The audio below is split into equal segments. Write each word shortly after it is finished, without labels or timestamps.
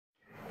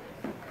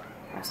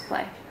Press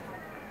play.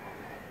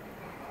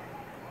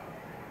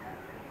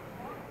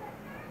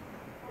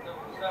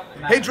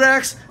 Hey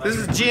Drax, this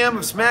is GM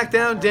of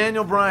SmackDown,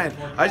 Daniel Bryan.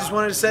 I just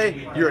wanted to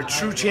say you're a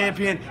true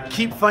champion.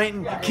 Keep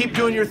fighting, keep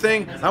doing your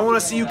thing. I want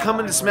to see you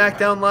coming to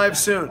SmackDown Live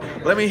soon.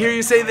 Let me hear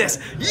you say this.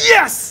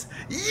 Yes!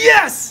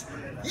 Yes!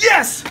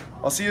 Yes!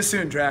 I'll see you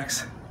soon,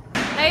 Drax.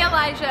 Hey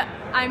Elijah,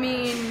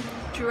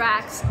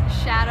 Drax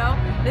Shadow.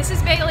 This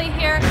is Bayley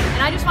here,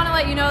 and I just want to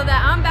let you know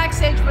that I'm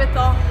backstage with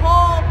the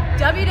whole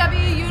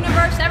WWE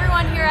Universe,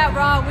 everyone here at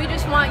Raw. We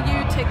just want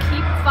you to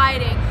keep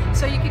fighting.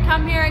 So you can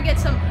come here and get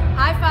some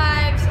high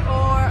fives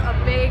or a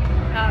big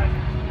hug.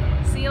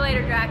 See you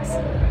later, Drax.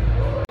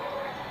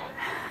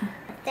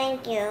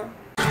 Thank you.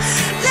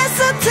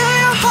 Listen to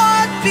your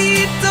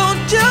heartbeat,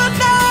 don't you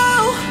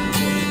know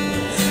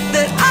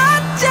that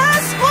I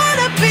just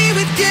wanna be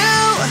with you?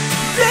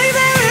 Baby,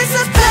 there is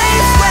a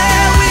place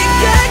where we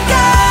can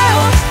go,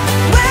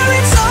 where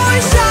it's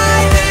always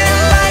shining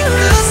like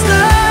the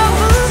snow.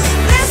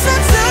 Listen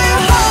to your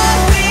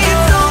heartbeat,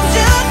 don't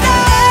you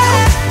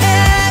know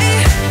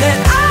that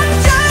I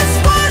just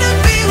wanna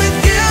be with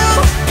you?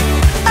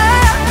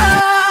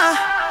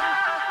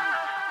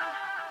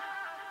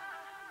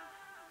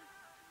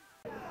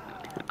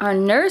 Our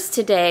nurse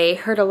today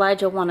heard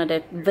Elijah wanted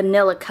a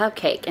vanilla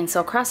cupcake, and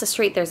so across the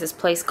street there's this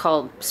place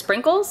called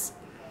Sprinkles.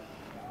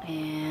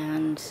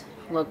 And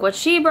look what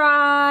she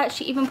brought.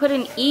 She even put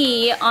an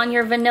E on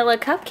your vanilla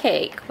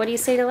cupcake. What do you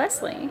say to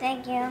Leslie?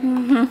 Thank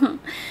you.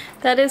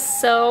 That is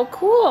so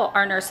cool.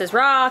 Our nurses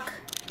rock.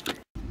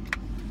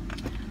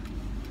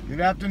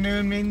 Good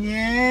afternoon,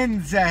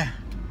 minions.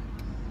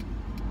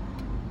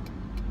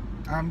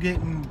 I'm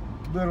getting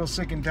a little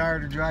sick and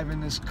tired of driving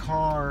this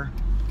car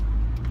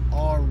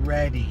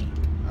already.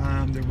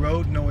 The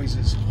road noise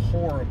is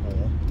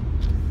horrible.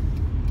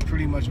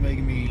 Pretty much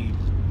making me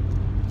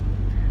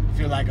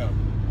feel like a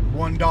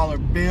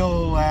 $1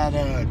 bill at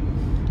a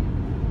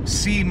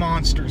sea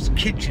monster's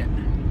kitchen.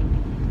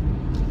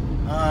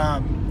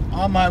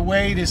 On my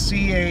way to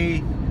see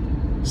a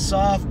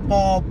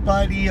softball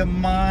buddy of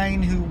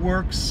mine who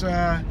works,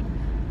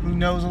 who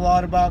knows a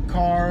lot about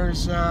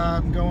cars.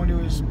 I'm going to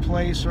his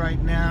place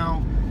right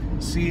now,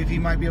 see if he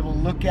might be able to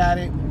look at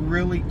it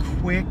really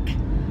quick.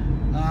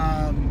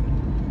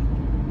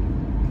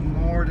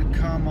 More to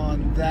come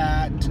on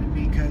that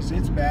because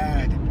it's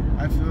bad.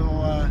 I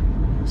feel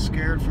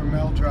scared for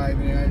Mel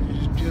driving it.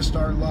 Just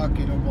our luck,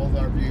 you know, both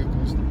our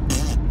vehicles.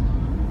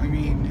 I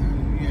mean,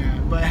 yeah.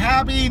 But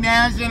happy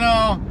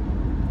National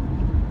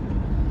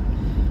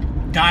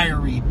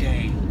Diary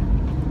Day.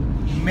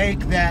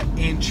 Make that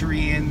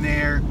entry in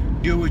there.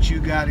 Do what you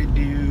gotta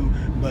do.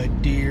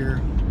 But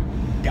dear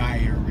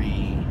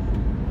diary.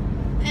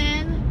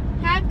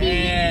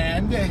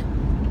 And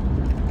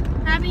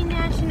happy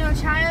National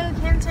Child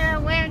Cancer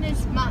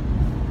Awareness Month.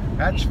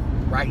 That's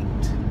right.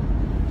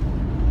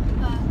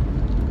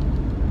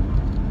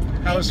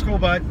 How was school,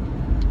 bud?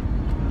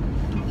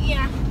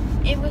 Yeah,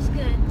 it was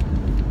good.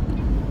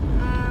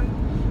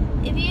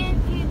 If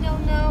you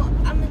don't know,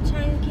 I'm a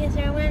Child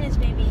Cancer Awareness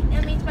baby.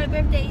 That means my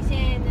birthday's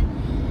in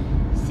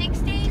 6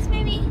 days,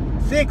 maybe?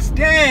 6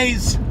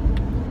 days?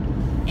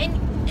 And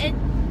if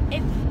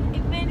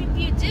any of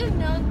you do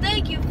know,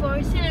 thank you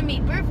for sending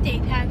me birthday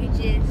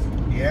packages.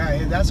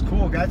 Yeah, that's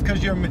cool, guys,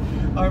 because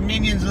our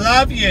minions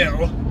love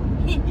you.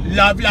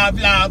 Love, love,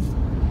 love.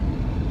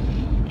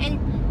 And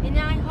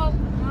I hope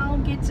I'll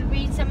get to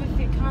read some of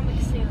your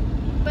comics soon.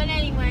 But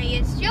anyway,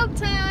 it's joke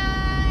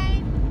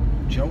time.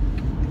 Joke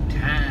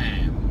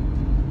time.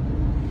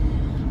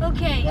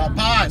 Okay. Well,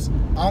 pause.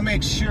 I'll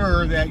make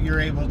sure that you're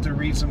able to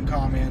read some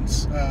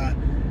comments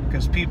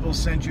because people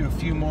sent you a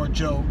few more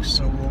jokes,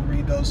 so we'll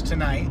read those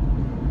tonight.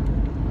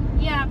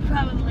 Yeah,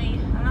 probably.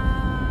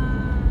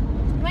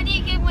 What do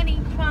you get when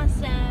you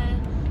cross a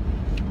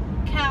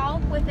cow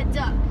with a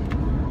duck?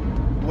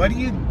 What do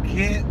you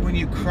get when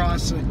you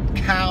cross a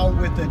cow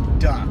with a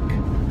duck?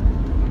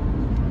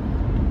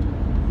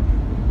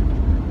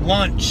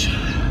 Lunch.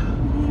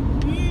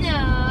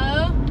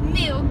 No,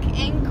 milk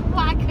and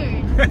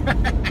quackers.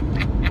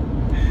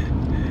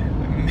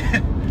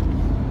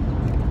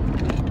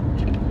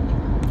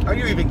 Are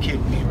you even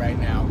kidding me right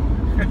now?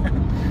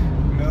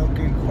 Milk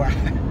and quack.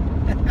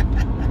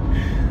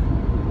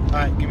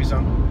 Alright, give me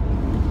some.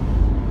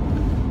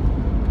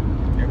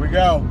 Here we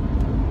go.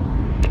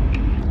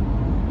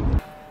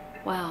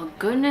 Well,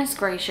 goodness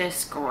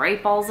gracious,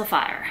 great balls of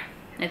fire.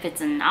 If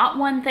it's not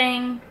one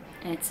thing,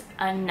 it's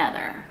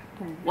another.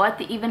 What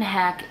the even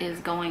heck is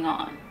going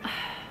on?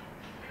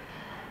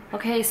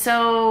 Okay,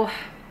 so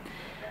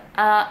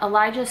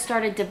Elijah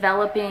started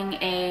developing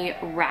a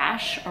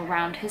rash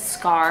around his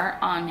scar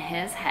on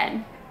his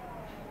head.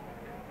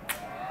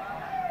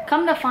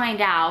 Come to find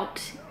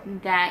out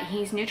that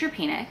he's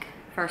neutropenic,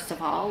 first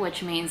of all,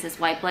 which means his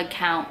white blood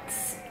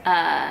counts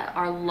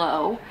are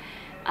low.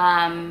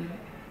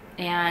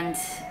 And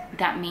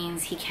that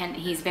means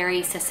he's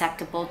very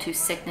susceptible to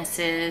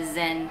sicknesses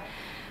and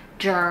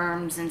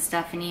germs and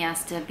stuff, and he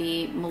has to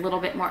be a little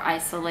bit more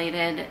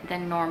isolated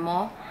than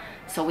normal.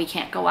 So we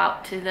can't go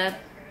out to the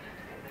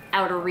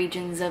outer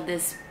regions of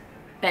this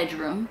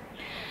bedroom.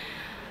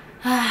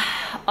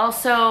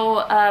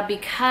 Also,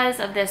 because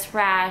of this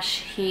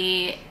rash,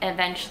 he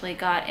eventually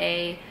got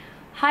a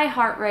high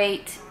heart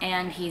rate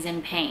and he's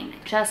in pain.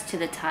 Just to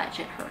the touch,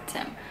 it hurts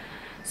him.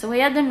 So we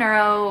had the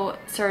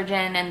neurosurgeon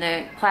and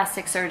the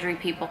plastic surgery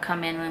people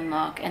come in and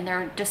look, and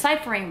they're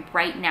deciphering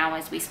right now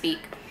as we speak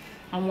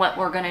on what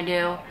we're gonna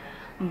do.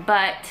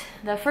 But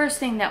the first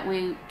thing that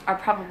we are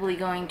probably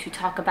going to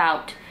talk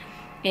about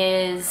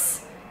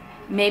is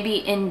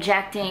maybe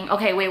injecting,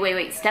 okay,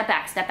 wait, step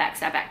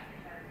back.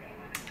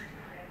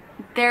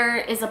 There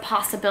is a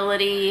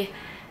possibility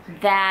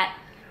that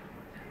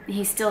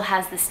he still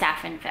has the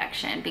staph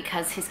infection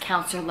because his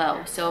counts are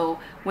low. So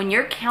when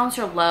your counts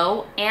are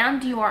low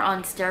and you are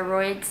on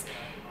steroids,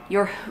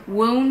 your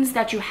wounds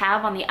that you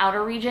have on the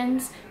outer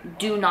regions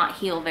do not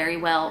heal very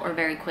well or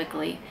very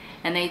quickly.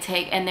 And it's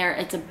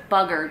a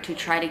bugger to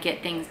try to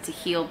get things to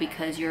heal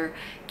because your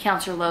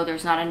counts are low.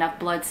 There's not enough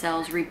blood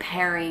cells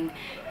repairing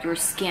your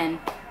skin.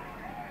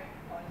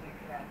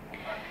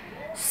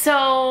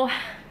 So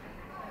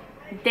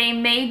they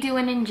may do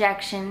an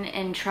injection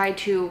and try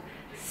to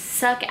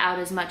suck out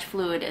as much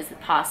fluid as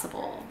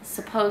possible.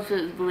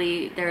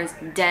 Supposedly there's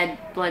dead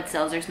blood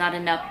cells. There's not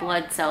enough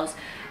blood cells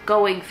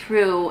going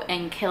through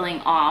and killing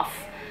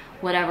off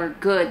whatever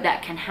good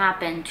that can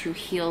happen to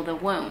heal the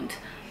wound.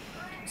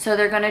 So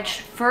they're gonna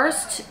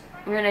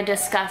we're gonna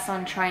discuss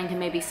on trying to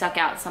maybe suck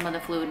out some of the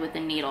fluid with the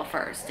needle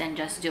first and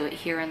just do it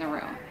here in the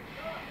room.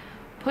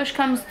 Push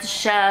comes to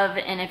shove,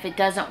 and if it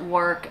doesn't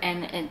work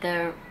and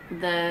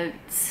the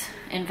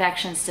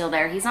infection's still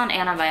there, he's on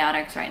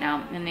antibiotics right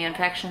now and the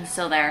infection's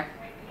still there,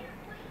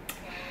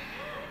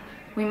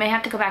 we may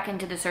have to go back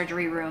into the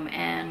surgery room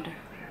and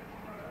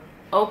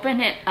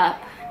open it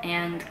up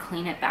and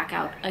clean it back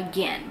out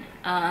again.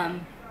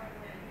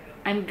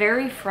 I'm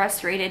very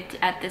frustrated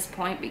at this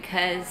point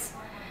because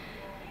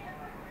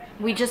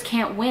we just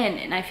can't win,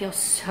 and I feel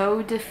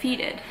so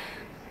defeated,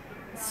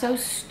 so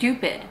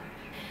stupid.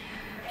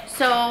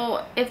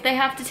 So if they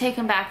have to take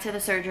him back to the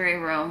surgery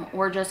room,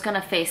 we're just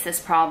gonna face this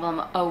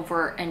problem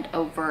over and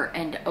over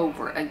and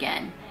over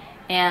again.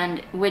 And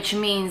which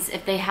means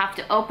if they have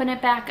to open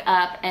it back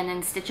up and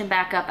then stitch him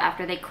back up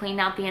after they clean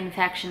out the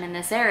infection in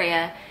this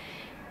area,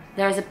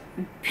 there's a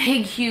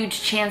big,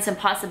 huge chance and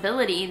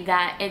possibility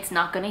that it's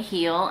not gonna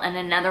heal and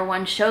another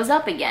one shows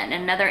up again,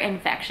 another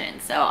infection.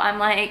 So I'm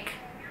like,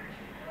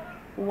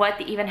 what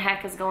the even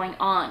heck is going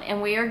on?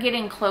 And we are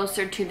getting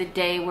closer to the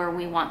day where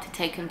we want to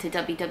take him to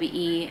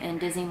WWE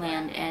and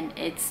Disneyland, and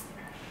it's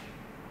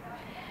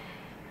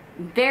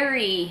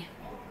very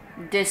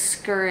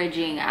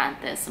discouraging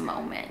at this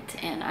moment.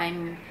 And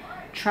I'm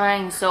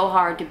trying so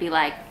hard to be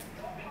like,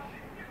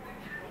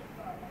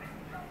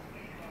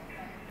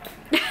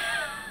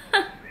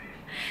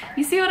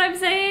 you see what I'm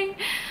saying?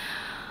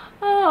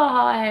 Oh,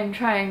 I'm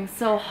trying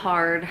so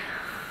hard.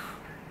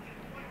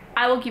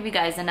 I will give you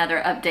guys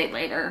another update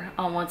later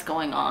on what's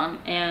going on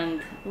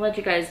and let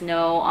you guys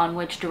know on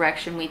which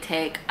direction we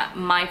take.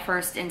 My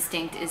first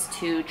instinct is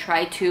to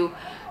try to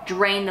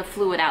drain the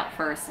fluid out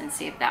first and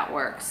see if that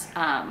works.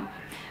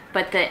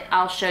 But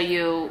I'll show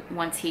you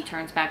once he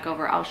turns back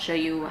over, I'll show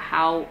you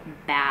how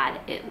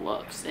bad it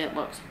looks. It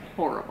looks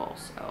horrible,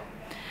 so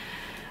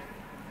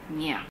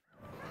yeah.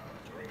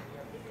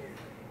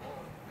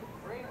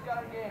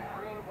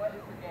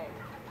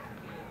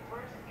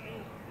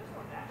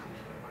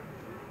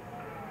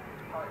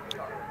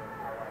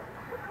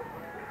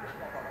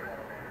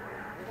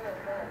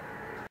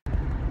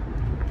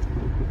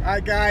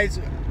 Alright guys,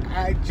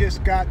 I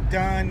just got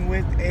done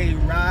with a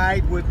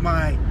ride with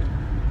my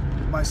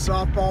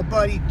softball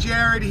buddy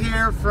Jared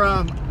here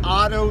from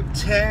Auto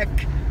Tech.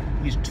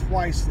 He's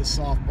twice the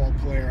softball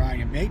player I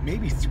am,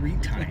 maybe 3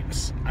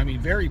 times. I mean,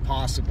 very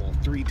possible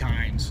 3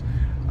 times.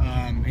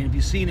 And if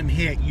you've seen him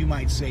hit, you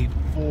might say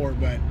 4,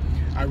 but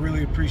I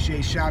really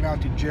appreciate, shout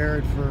out to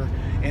Jared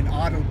and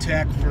Auto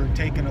Tech for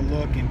taking a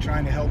look and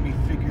trying to help me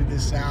figure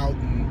this out.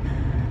 And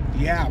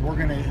yeah, we're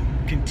gonna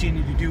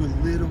continue to do a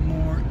little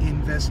more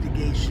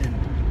investigation.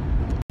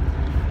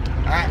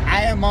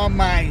 I am on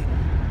my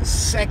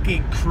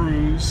second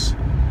cruise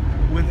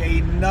with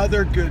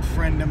another good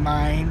friend of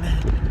mine,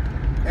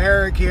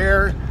 Eric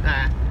here,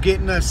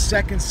 getting a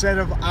second set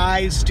of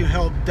eyes to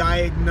help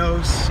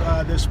diagnose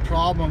this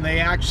problem. They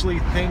actually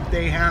think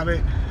they have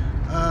it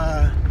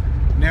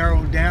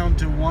narrowed down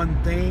to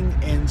one thing,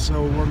 and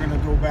so we're going to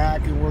go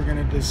back and we're going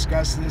to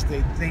discuss this.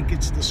 They think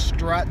it's the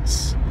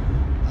struts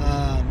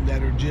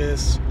that are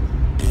just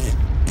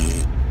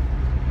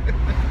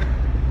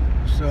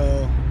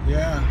so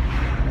yeah,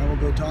 and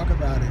we'll go talk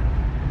about it.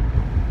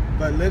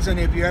 But listen,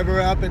 if you're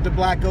ever up at the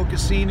Black Oak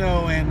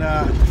Casino and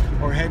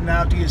or heading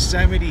out to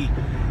Yosemite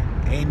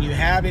and you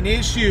have an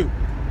issue,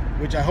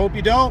 which I hope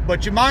you don't,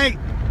 but you might,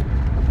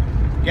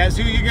 guess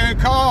who you're gonna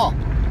call?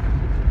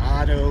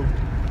 Auto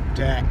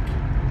Tech.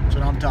 That's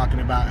what I'm talking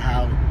about.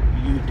 How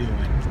you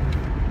doing?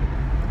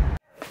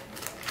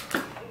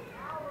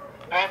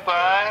 Hey,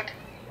 bud.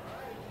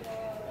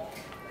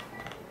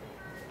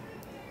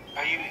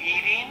 Are you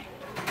eating?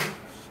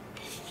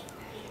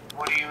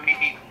 What are you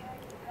eating?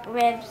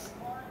 Ribs.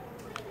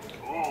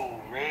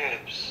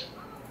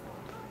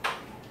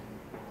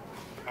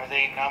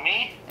 birthday,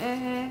 Nummy.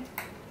 Mm-hmm.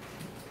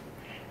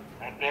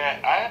 I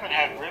bet. I haven't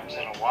had ribs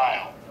in a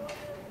while.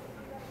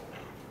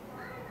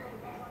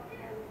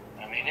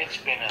 I mean, it's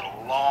been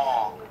a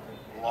long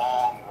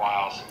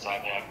while since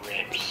I've had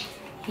ribs.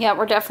 Yeah,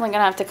 we're definitely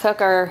gonna have to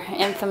cook our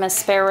infamous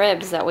spare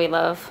ribs that we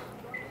love.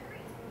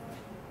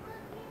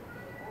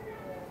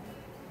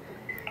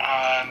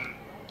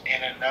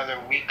 In another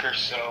week or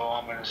so,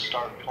 I'm gonna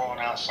start pulling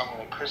out some of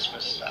the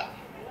Christmas stuff.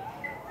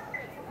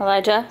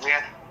 Elijah?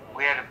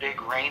 We had a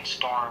big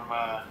rainstorm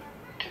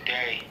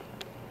today.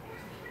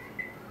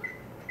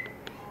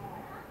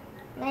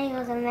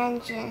 Legos are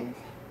mentioned.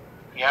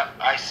 Yep,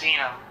 I seen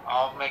them.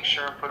 I'll make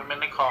sure and put them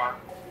in the car.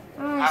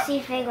 I want to see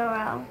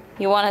Figaro.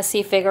 You want to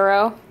see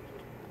Figaro?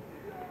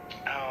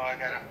 Oh, I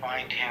gotta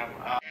find him.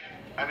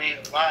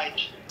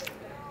 Lige.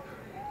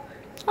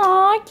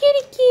 Aw,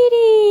 kitty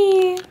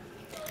kitty.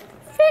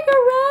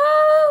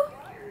 Figaro.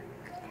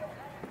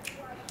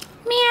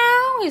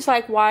 Meow. He's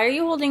like, why are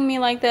you holding me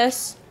like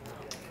this?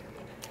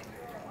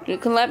 You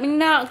can let me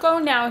now go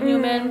now,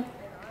 human.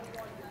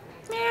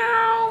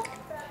 Meow.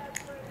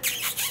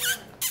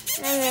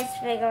 I miss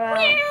Figaro.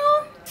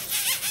 Meow.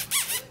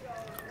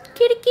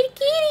 Kitty kitty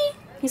kitty.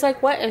 He's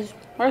like, where's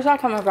that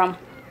coming from?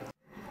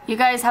 You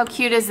guys, how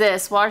cute is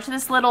this? Watch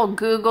this little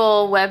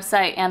Google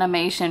website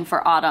animation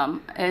for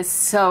Autumn. It's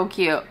so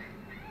cute.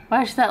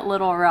 Watch that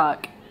little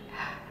rock.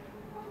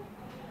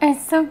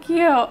 It's so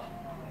cute.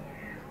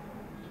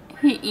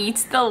 He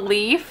eats the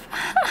leaf.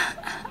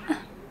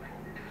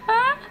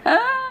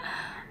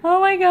 Oh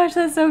my gosh,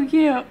 that's so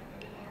cute.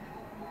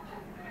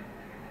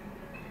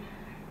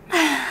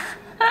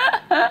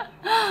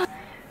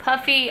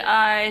 Puffy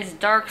eyes,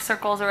 dark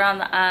circles around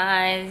the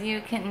eyes. You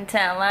can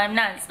tell I'm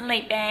not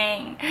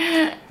sleeping.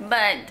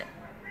 But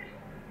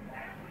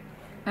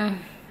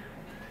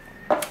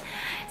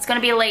it's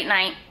gonna be a late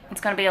night.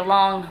 It's gonna be a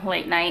long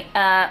late night.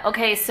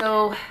 Okay,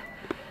 so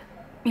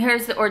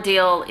here's the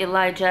ordeal.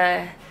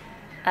 Elijah,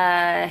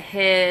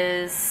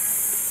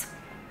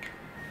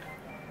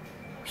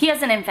 he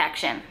has an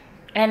infection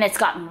and it's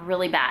gotten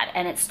really bad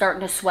and it's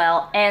starting to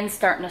swell and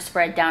starting to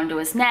spread down to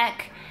his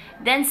neck.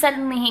 Then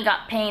suddenly he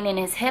got pain in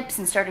his hips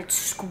and started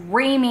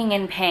screaming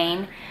in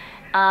pain.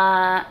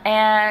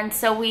 And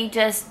so we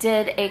just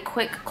did a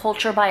quick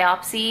culture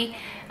biopsy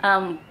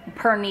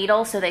per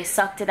needle. So they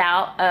sucked it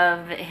out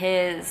of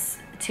his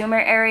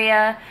tumor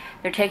area.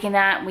 They're taking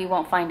that. We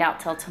won't find out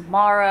till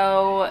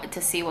tomorrow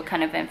to see what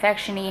kind of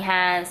infection he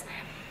has.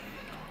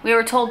 We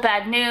were told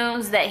bad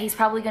news that he's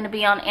probably going to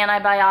be on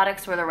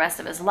antibiotics for the rest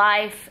of his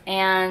life,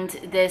 and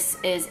this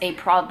is a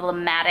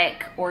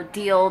problematic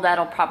ordeal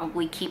that'll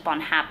probably keep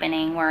on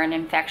happening where an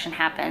infection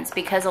happens.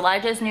 Because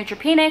Elijah is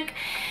neutropenic,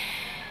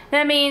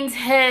 that means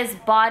his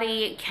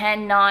body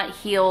cannot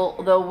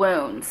heal the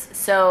wounds.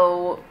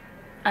 So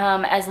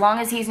as long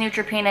as he's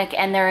neutropenic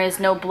and there is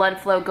no blood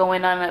flow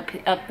going on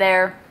up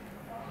there,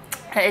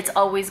 it's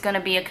always going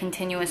to be a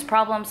continuous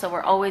problem. So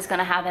we're always going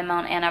to have him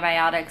on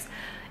antibiotics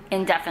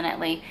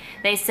indefinitely.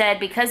 They said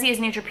because he is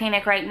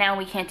neutropenic right now,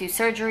 we can't do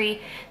surgery.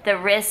 The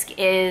risk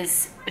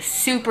is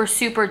super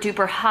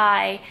duper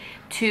high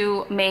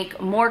to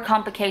make more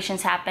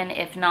complications happen,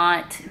 if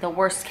not the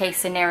worst case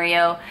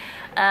scenario.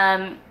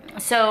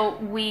 So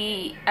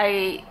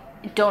I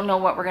don't know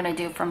what we're gonna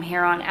do from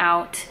here on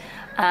out.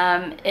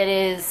 It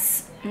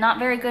is not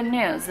very good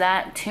news.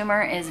 That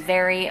tumor is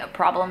very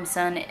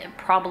problemsome,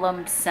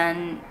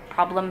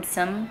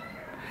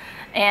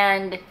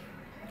 and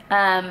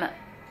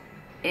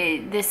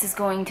this is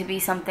going to be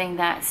something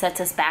that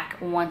sets us back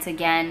once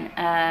again.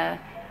 I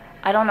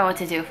don't know what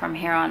to do from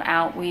here on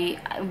out. We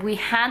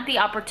had the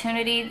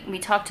opportunity. We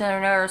talked to a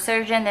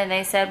neurosurgeon and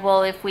they said,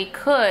 well, if we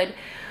could,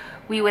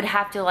 we would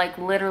have to like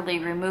literally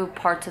remove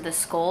parts of the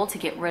skull to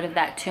get rid of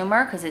that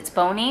tumor because it's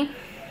bony,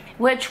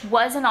 which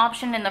was an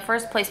option in the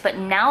first place, but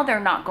now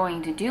they're not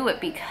going to do it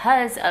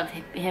because of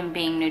him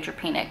being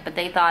neutropenic. But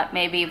they thought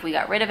maybe if we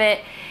got rid of it,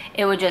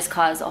 it would just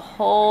cause a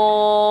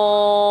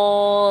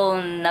whole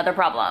another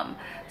problem.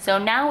 So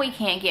now we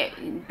can't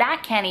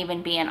that can't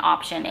even be an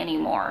option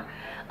anymore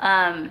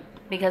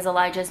because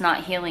Elijah's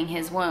not healing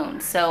his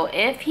wounds. So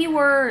if he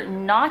were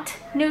not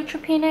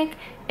neutropenic,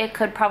 it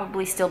could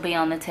probably still be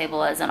on the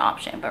table as an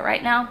option. But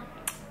right now,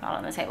 not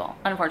on the table,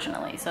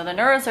 unfortunately. So the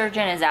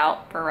neurosurgeon is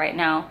out for right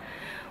now.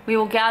 We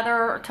will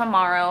gather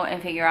tomorrow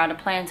and figure out a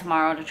plan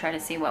tomorrow to try to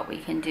see what we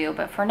can do.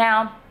 But for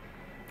now,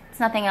 there's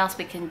nothing else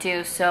we can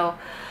do. So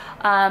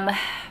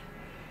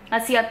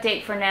that's the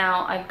update for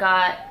now.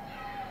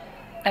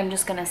 I'm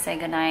just gonna say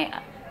goodnight.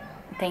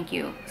 Thank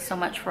you so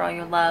much for all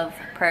your love,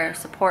 prayer,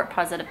 support,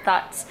 positive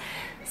thoughts,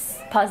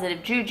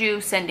 positive juju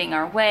sending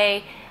our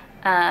way.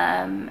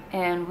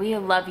 And we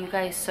love you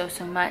guys so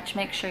much.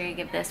 Make sure you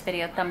give this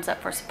video a thumbs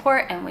up for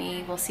support, and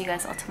we will see you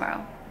guys all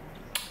tomorrow.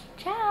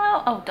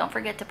 Ciao. Oh, don't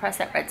forget to press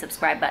that red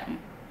subscribe button.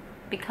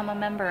 Become a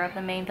member of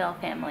the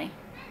Mainville family.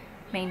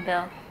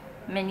 Mainville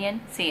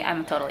Minion. See,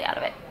 I'm totally out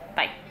of it.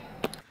 Bye.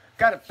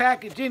 Got a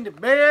package in the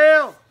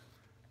mail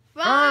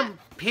from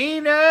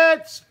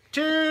Peanuts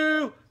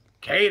to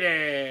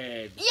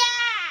Cayden.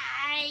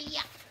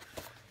 Yeah!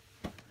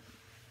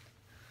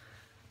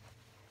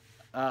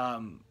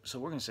 So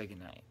we're gonna say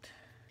goodnight.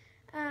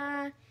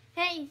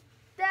 Hey,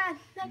 Dad,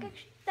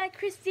 that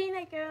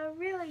Christina girl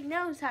really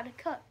knows how to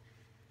cook.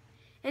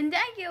 And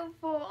thank you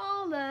for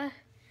all the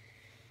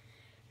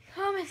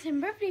comments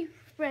and birthday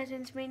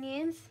presents,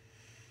 minions.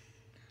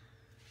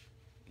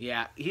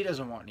 Yeah, he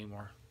doesn't want any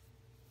more.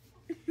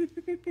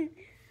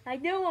 I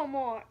do want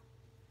more.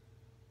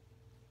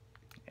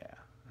 Yeah,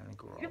 I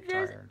think we're all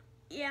tired.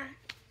 Yeah,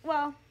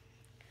 well,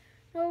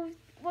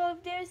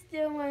 if there's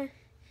still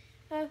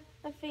a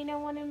thing I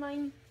want in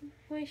my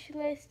wish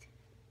list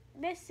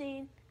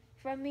missing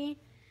from me,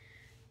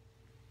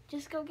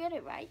 just go get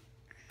it, right?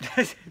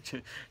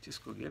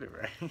 Just go get it,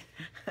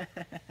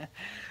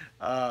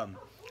 right?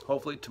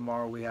 Hopefully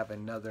tomorrow we have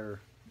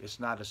another, it's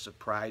not a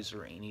surprise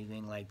or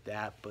anything like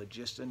that, but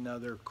just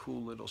another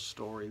cool little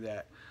story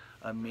that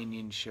a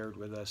minion shared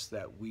with us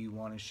that we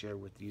want to share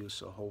with you.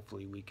 So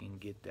hopefully we can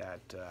get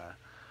that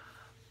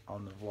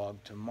on the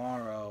vlog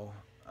tomorrow.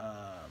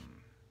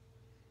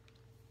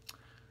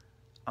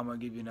 I'm going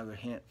to give you another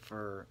hint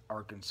for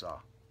Arkansas.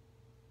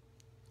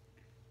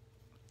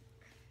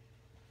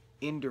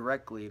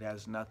 Indirectly, it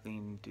has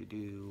nothing to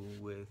do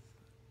with,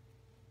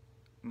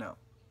 no,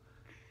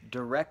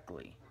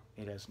 directly,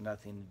 it has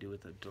nothing to do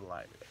with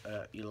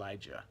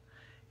Elijah.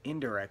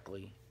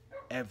 Indirectly,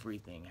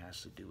 everything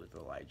has to do with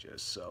Elijah.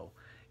 So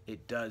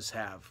it does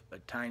have a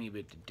tiny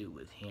bit to do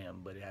with him,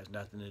 but it has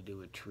nothing to do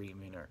with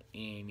treatment or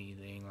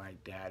anything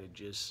like that. It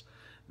just,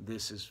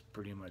 this is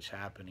pretty much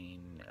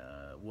happening,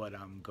 what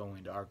I'm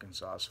going to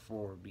Arkansas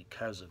for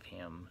because of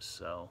him.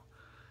 So,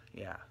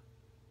 yeah,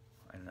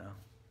 I know.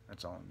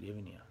 That's all I'm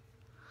giving you.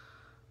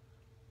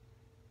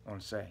 I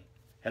want to say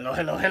hello,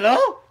 hello, hello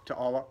to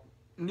all our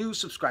new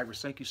subscribers.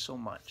 Thank you so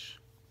much.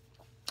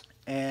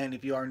 And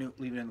if you are new,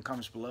 leave it in the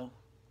comments below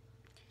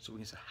so we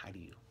can say hi to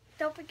you.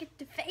 Don't forget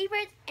to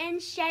favorite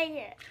and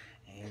share.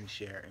 And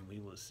share, and we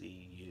will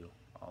see you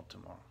all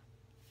tomorrow.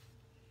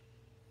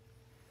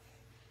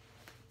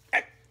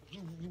 Hey,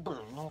 you better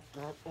knock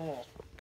that off.